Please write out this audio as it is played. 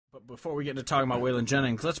before we get into talking about Waylon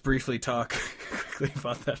Jennings, let's briefly talk quickly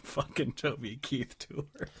about that fucking Toby Keith tour.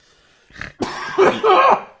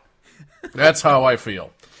 That's how I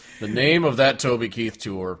feel. The name of that Toby Keith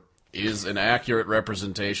tour is an accurate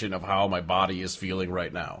representation of how my body is feeling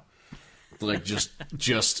right now. Like,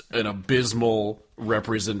 just an abysmal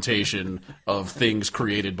representation of things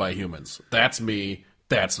created by humans. That's me.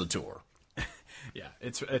 That's the tour. Yeah,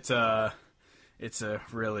 it's a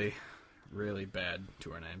really, really bad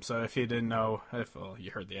tour name. So if you didn't know,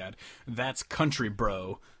 you heard the ad, that's Country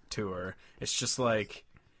Bro Tour. It's just like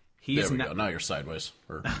there we go. Now you're sideways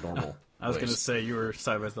or normal. I was going to say you were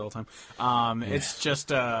sideways the whole time. It's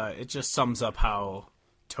just it just sums up how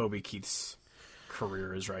Toby Keith's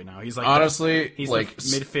career is right now. He's like honestly, he's like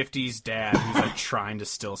the mid-50s dad who's like trying to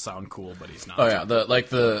still sound cool, but he's not. Oh yeah,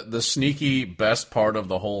 the sneaky best part of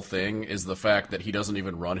the whole thing is the fact that he doesn't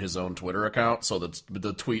even run his own Twitter account. So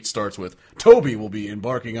the tweet starts with Toby will be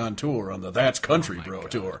embarking on tour on the That's Country Bro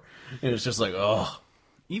tour, and it's just like, oh.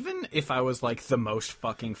 Even if I was like the most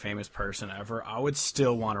fucking famous person ever, I would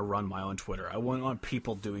still want to run my own Twitter. I wouldn't want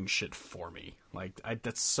people doing shit for me. Like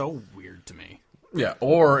that's so weird to me. Yeah,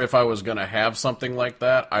 or if I was going to have something like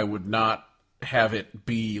that, I would not have it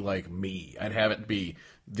be like me. I'd have it be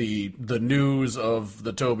the news of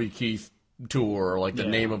the Toby Keith tour, or like the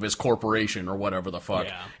name of his corporation or whatever the fuck,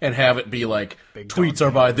 and have it be like, Big tweets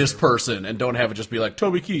are by this person, and don't have it just be like,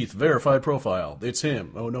 Toby Keith, verified profile. It's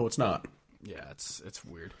him. Oh, no, it's not. Yeah, it's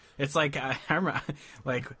weird. It's like I remember,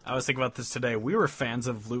 like I was thinking about this today. We were fans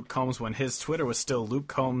of Luke Combs when his Twitter was still Luke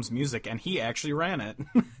Combs Music, and he actually ran it.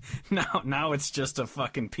 now it's just a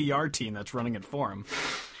fucking PR team that's running it for him.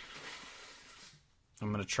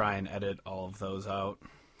 I'm gonna try and edit all of those out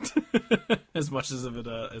as much as of it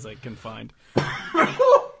as I can find,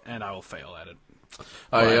 and I will fail at it.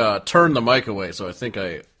 I turned the mic away, so I think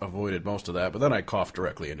I avoided most of that, but then I coughed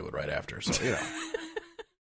directly into it right after. So